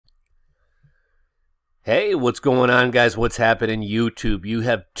Hey, what's going on, guys? What's happening, YouTube? You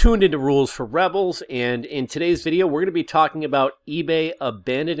have tuned into Rules for Rebels, and in today's video, we're going to be talking about eBay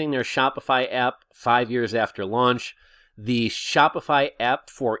abandoning their Shopify app 5 years after launch. The Shopify app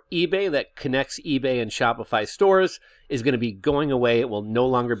for eBay that connects eBay and Shopify stores is going to be going away. It will no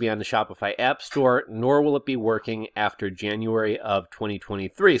longer be on the Shopify App Store, nor will it be working after January of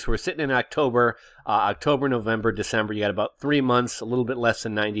 2023. So we're sitting in October, November, December. You got about 3 months, a little bit less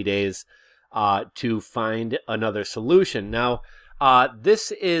than 90 days. To find another solution. Now,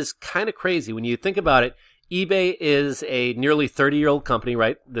 this is kind of crazy when you think about it. eBay is a nearly 30-year-old company,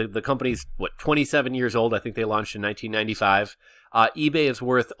 right? The company's, 27 years old. I think they launched in 1995. eBay is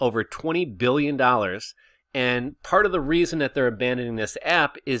worth over $20 billion. And part of the reason that they're abandoning this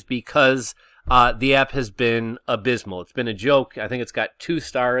app is because the app has been abysmal. It's been a joke. I think it's got 2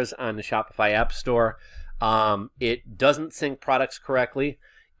 stars on the Shopify App Store. It doesn't sync products correctly.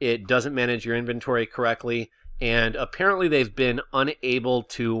 It doesn't manage your inventory correctly, and apparently they've been unable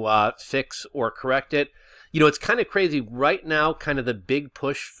to fix or correct it. You know, it's kind of crazy right now. Kind of the big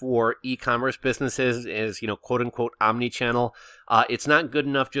push for e-commerce businesses is, quote unquote, omni-channel. It's not good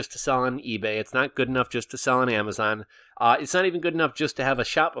enough just to sell on eBay. It's not good enough just to sell on Amazon. It's not even good enough just to have a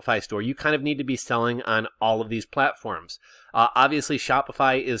Shopify store. You kind of need to be selling on all of these platforms. Obviously,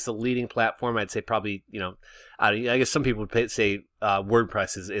 Shopify is the leading platform. I'd say probably, I guess some people would say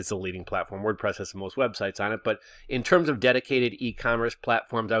WordPress is the leading platform. WordPress has the most websites on it. But in terms of dedicated e-commerce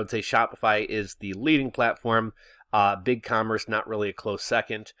platforms, I would say Shopify is the leading platform. BigCommerce, not really a close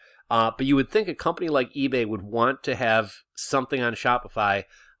second. But you would think a company like eBay would want to have something on Shopify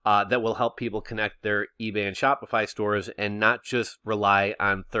that will help people connect their eBay and Shopify stores and not just rely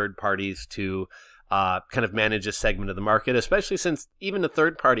on third parties to kind of manage a segment of the market, especially since even the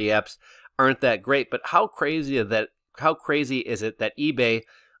third-party apps aren't that great. But how crazy is it that eBay,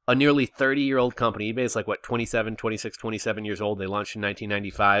 a nearly 30-year-old company, eBay is like, 27 years old. They launched in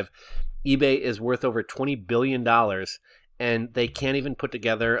 1995. eBay is worth over $20 billion, and they can't even put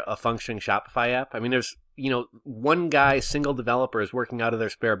together a functioning Shopify app. I mean, there's, one guy, single developer, is working out of their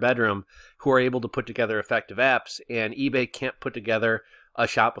spare bedroom who are able to put together effective apps, and eBay can't put together a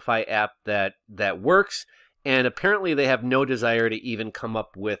Shopify app that works, and apparently they have no desire to even come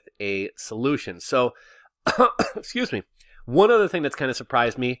up with a solution. So, excuse me. One other thing that's kind of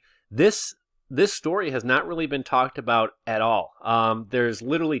surprised me, this story has not really been talked about at all. There's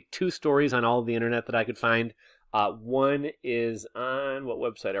literally 2 stories on all of the internet that I could find. One is on, what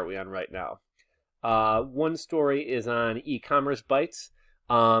website are we on right now? One story is on e-commerce bytes,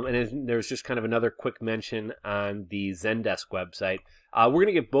 and there's just kind of another quick mention on the Zendesk website. We're going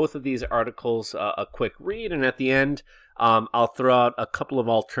to give both of these articles a quick read, and at the end, I'll throw out a couple of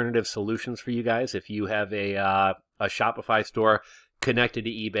alternative solutions for you guys if you have a Shopify store connected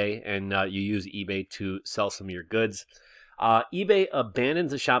to eBay and you use eBay to sell some of your goods. eBay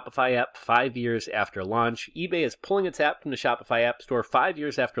abandons the Shopify app 5 years after launch. eBay is pulling its app from the Shopify App Store 5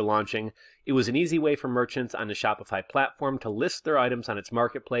 years after launching. It was an easy way for merchants on the Shopify platform to list their items on its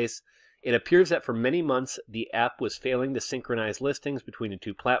marketplace. It appears that for many months, the app was failing to synchronize listings between the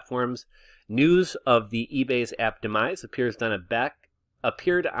 2 platforms. News of the eBay's app demise appeared on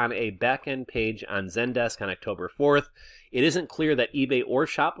a back-end page on Zendesk on October 4th. It isn't clear that eBay or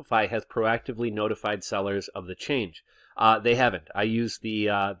Shopify has proactively notified sellers of the change. They haven't. I use the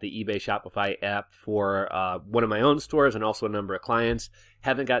eBay Shopify app for one of my own stores and also a number of clients.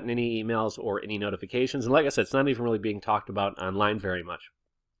 Haven't gotten any emails or any notifications. And like I said, it's not even really being talked about online very much.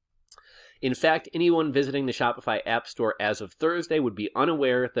 In fact, anyone visiting the Shopify App Store as of Thursday would be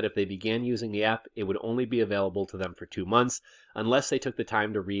unaware that if they began using the app, it would only be available to them for 2 months, unless they took the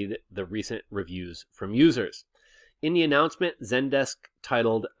time to read the recent reviews from users. In the announcement, Zendesk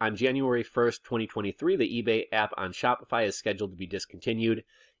titled, "On January 1st, 2023, the eBay app on Shopify is scheduled to be discontinued.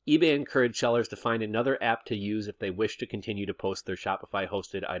 eBay encouraged sellers to find another app to use if they wish to continue to post their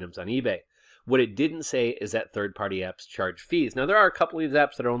Shopify-hosted items on eBay." What it didn't say is that third-party apps charge fees. Now, there are a couple of these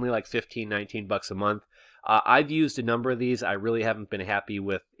apps that are only like $15, $19 a month. I've used a number of these. I really haven't been happy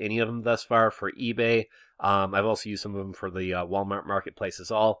with any of them thus far for eBay. I've also used some of them for the Walmart Marketplace as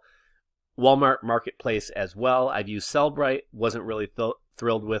well. I've used Sellbrite, wasn't really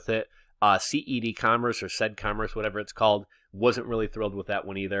thrilled with it. CED Commerce or Said Commerce, whatever it's called, wasn't really thrilled with that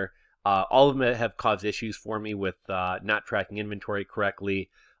one either. All of them have caused issues for me with not tracking inventory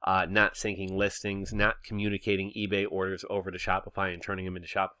correctly, not syncing listings, not communicating eBay orders over to Shopify and turning them into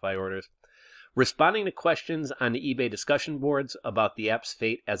Shopify orders. Responding to questions on the eBay discussion boards about the app's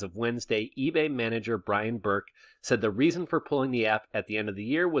fate as of Wednesday, eBay manager Brian Burke said the reason for pulling the app at the end of the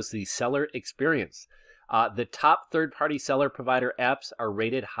year was the seller experience. The top third-party seller provider apps are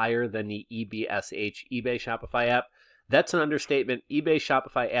rated higher than the EBSH eBay Shopify app. That's an understatement. eBay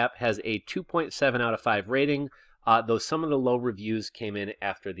Shopify app has a 2.7 out of 5 rating, though some of the low reviews came in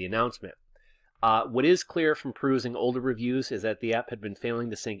after the announcement. What is clear from perusing older reviews is that the app had been failing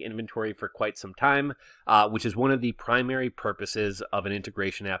to sync inventory for quite some time, which is one of the primary purposes of an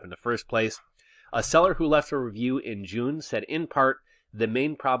integration app in the first place. A seller who left a review in June said, in part, the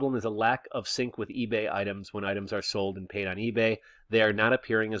main problem is a lack of sync with eBay items when items are sold and paid on eBay. They are not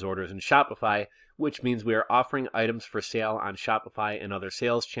appearing as orders in Shopify, which means we are offering items for sale on Shopify and other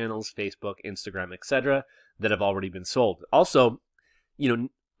sales channels, Facebook, Instagram, etc., that have already been sold. Also,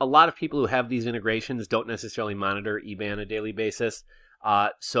 a lot of people who have these integrations don't necessarily monitor eBay on a daily basis.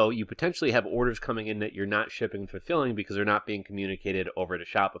 So you potentially have orders coming in that you're not shipping and fulfilling because they're not being communicated over to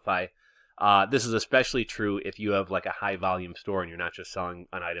Shopify. This is especially true if you have like a high volume store and you're not just selling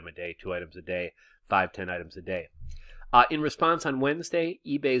an item a day, 2 items a day, 5, 10 items a day. In response on Wednesday,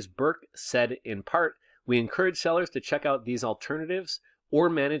 eBay's Burke said in part, we encourage sellers to check out these alternatives or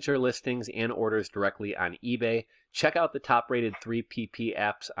manage their listings and orders directly on eBay. Check out the top-rated 3PP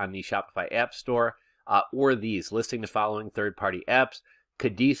apps on the Shopify App Store, or these, listing the following third-party apps: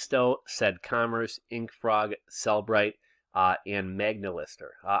 Cadisto, Said Commerce, InkFrog, Sellbrite, and MagnaLister.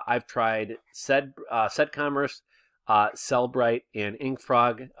 I've tried Said Commerce, Sellbrite, and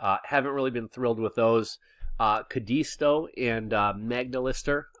InkFrog. Haven't really been thrilled with those. Cadisto and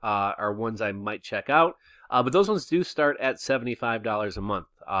MagnaLister are ones I might check out. But those ones do start at $75 a month.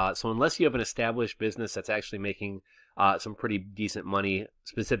 So unless you have an established business that's actually making some pretty decent money,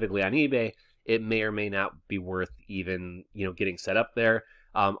 specifically on eBay, it may or may not be worth even getting set up there.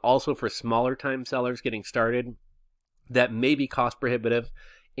 Also, for smaller time sellers getting started, that may be cost prohibitive.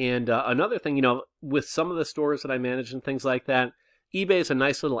 And another thing, with some of the stores that I manage and things like that, eBay is a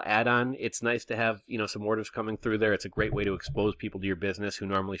nice little add-on. It's nice to have some orders coming through there. It's a great way to expose people to your business who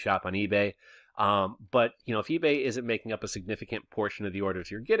normally shop on eBay. But if eBay isn't making up a significant portion of the orders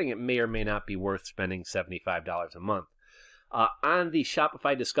you're getting, it may or may not be worth spending $75 a month. On the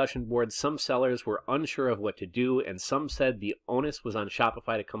Shopify discussion board, some sellers were unsure of what to do, and some said the onus was on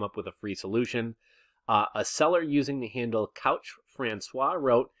Shopify to come up with a free solution. A seller using the handle Couch Francois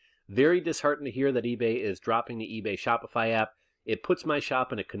wrote, very disheartened to hear that eBay is dropping the eBay Shopify app. It puts my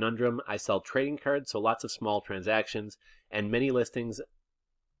shop in a conundrum. I sell trading cards, so lots of small transactions and many listings.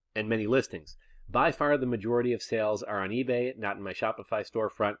 By far, the majority of sales are on eBay, not in my Shopify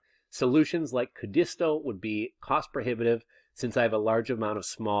storefront. Solutions like Cadisto would be cost prohibitive since I have a large amount of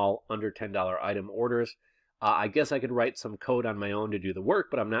small, under $10 item orders. I guess I could write some code on my own to do the work,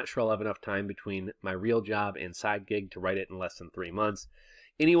 but I'm not sure I'll have enough time between my real job and side gig to write it in less than 3 months.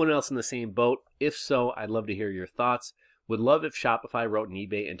 Anyone else in the same boat? If so, I'd love to hear your thoughts. Would love if Shopify wrote an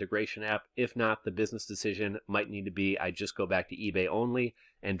eBay integration app. If not, the business decision might need to be I just go back to eBay only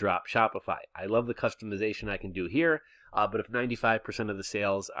and drop Shopify. I love the customization I can do here, but if 95% of the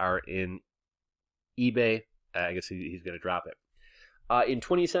sales are in eBay, I guess he's going to drop it. In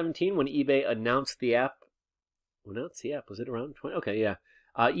 2017, when eBay announced the app, was it around 20? Okay, yeah.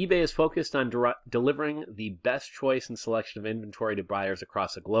 eBay is focused on delivering the best choice and selection of inventory to buyers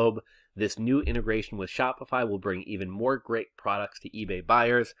across the globe. This new integration with Shopify will bring even more great products to eBay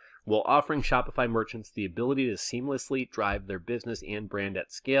buyers, while offering Shopify merchants the ability to seamlessly drive their business and brand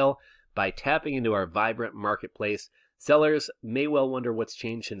at scale. By tapping into our vibrant marketplace, sellers may well wonder what's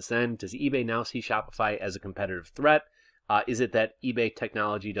changed since then. Does eBay now see Shopify as a competitive threat? Is it that eBay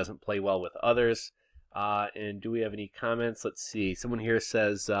technology doesn't play well with others? And do we have any comments? Let's see. Someone here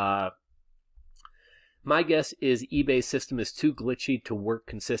says, my guess is eBay's system is too glitchy to work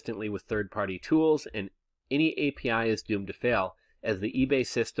consistently with third-party tools, and any API is doomed to fail, as the eBay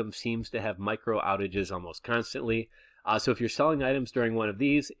system seems to have micro outages almost constantly. So if you're selling items during one of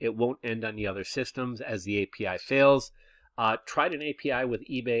these, it won't end on the other systems as the API fails. Tried an API with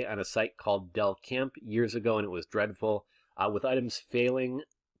eBay on a site called Del Camp years ago, and it was dreadful, with items failing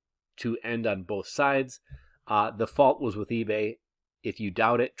to end on both sides. The fault was with eBay. If you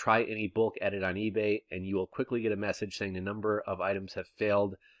doubt it, try any bulk edit on eBay, and you will quickly get a message saying the number of items have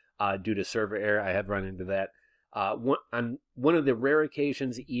failed due to server error. I have run into that. On one of the rare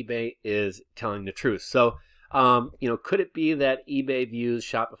occasions, eBay is telling the truth. So, could it be that eBay views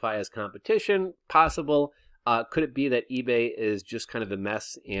Shopify as competition? Possible. Could it be that eBay is just kind of a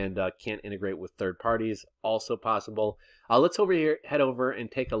mess and can't integrate with third parties? Also possible. Let's head over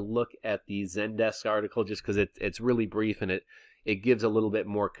and take a look at the Zendesk article, just because it's really brief and it gives a little bit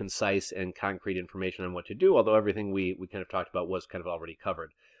more concise and concrete information on what to do, although everything we kind of talked about was kind of already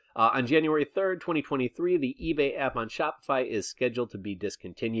covered. On January 3rd, 2023, the eBay app on Shopify is scheduled to be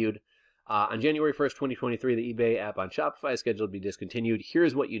discontinued. On January 1st, 2023, the eBay app on Shopify is scheduled to be discontinued.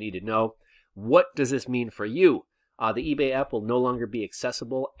 Here's what you need to know. What does this mean for you? The eBay app will no longer be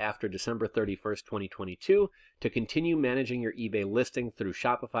accessible after December 31st, 2022. To continue managing your eBay listing through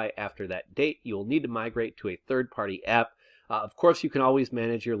Shopify after that date, you will need to migrate to a third-party app. Of course, you can always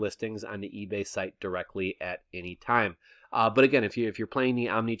manage your listings on the eBay site directly at any time. But again, if you're playing the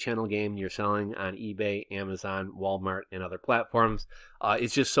omni-channel game, you're selling on eBay, Amazon, Walmart, and other platforms,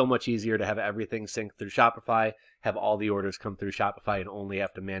 it's just so much easier to have everything synced through Shopify, have all the orders come through Shopify, and only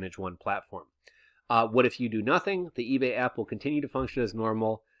have to manage one platform. What if you do nothing? The eBay app will continue to function as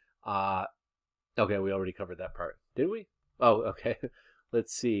normal. Okay, we already covered that part. Did we? Oh, okay.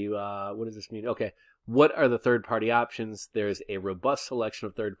 Let's see. What does this mean? Okay. What are the third-party options? There's a robust selection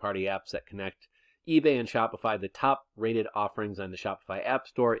of third-party apps that connect eBay and Shopify. The top-rated offerings on the Shopify App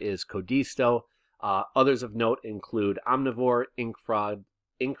Store is Codisto. Others of note include Omnivore, Inkfrog,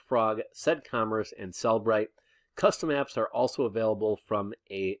 SedCommerce, and Sellbrite. Custom apps are also available from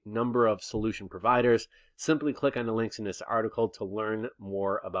a number of solution providers. Simply click on the links in this article to learn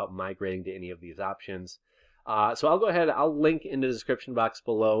more about migrating to any of these options. So I'll go ahead, I'll link in the description box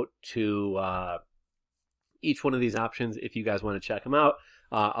below to each one of these options if you guys want to check them out.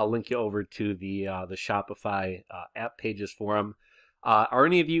 I'll link you over to the Shopify app pages for them. Are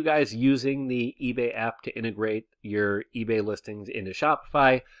any of you guys using the eBay app to integrate your eBay listings into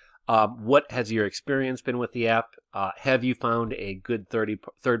Shopify? What has your experience been with the app? Have you found a good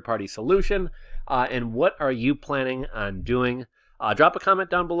third-party solution? And what are you planning on doing? Drop a comment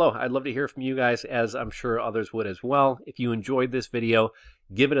down below. I'd love to hear from you guys, as I'm sure others would as well. If you enjoyed this video,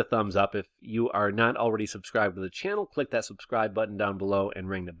 give it a thumbs up. If you are not already subscribed to the channel, click that subscribe button down below and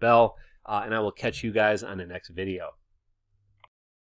ring the bell. And I will catch you guys on the next video.